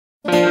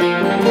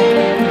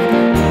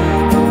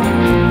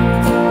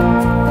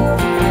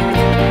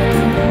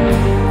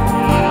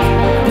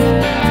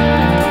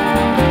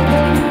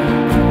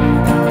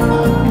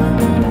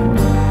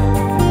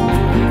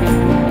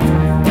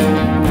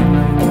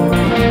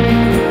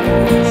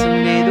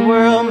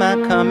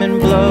come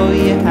and blow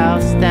your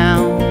house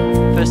down.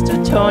 First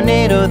a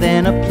tornado,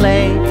 then a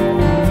plague.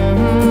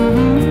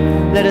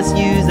 Let us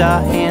use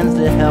our hands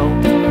to help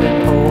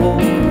and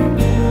hold.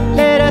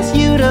 Let us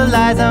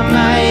utilize our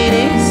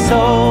mighty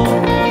soul.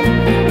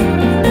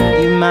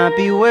 You might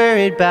be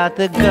worried about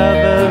the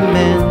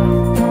government.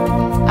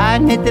 I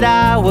admit that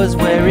I was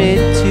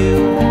worried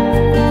too.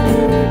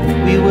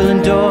 We will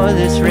endure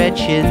this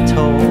wretched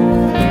toll.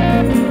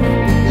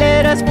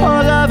 Let us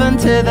pour love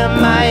unto the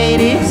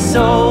mighty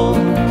soul.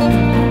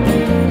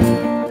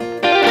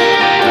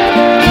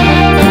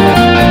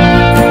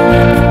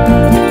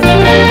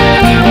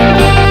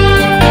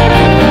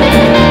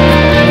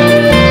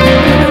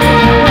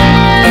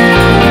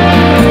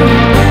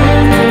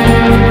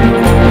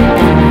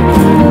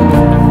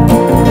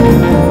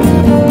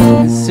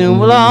 Soon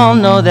we'll all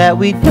know that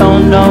we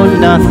don't know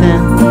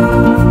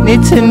nothing.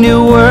 It's a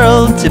new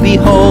world to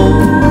behold,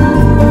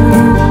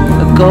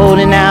 a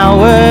golden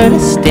hour to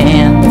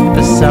stand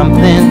for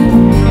something,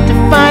 to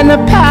find the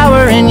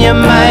power in your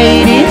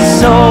mighty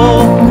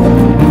soul.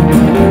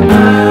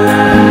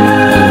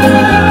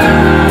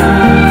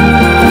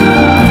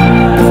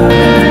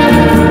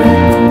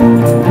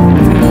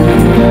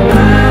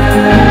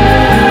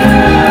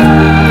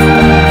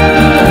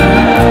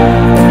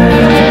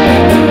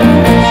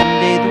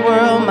 Someday the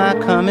world might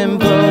come and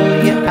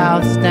blow your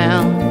house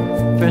down.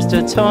 First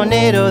a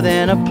tornado,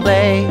 then a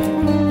plague.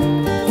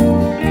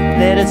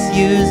 Let us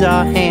use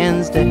our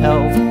hands to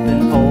help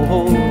and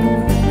hold.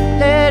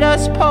 Let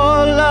us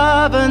pour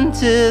love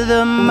unto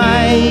the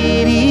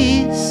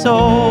mighty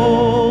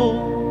soul.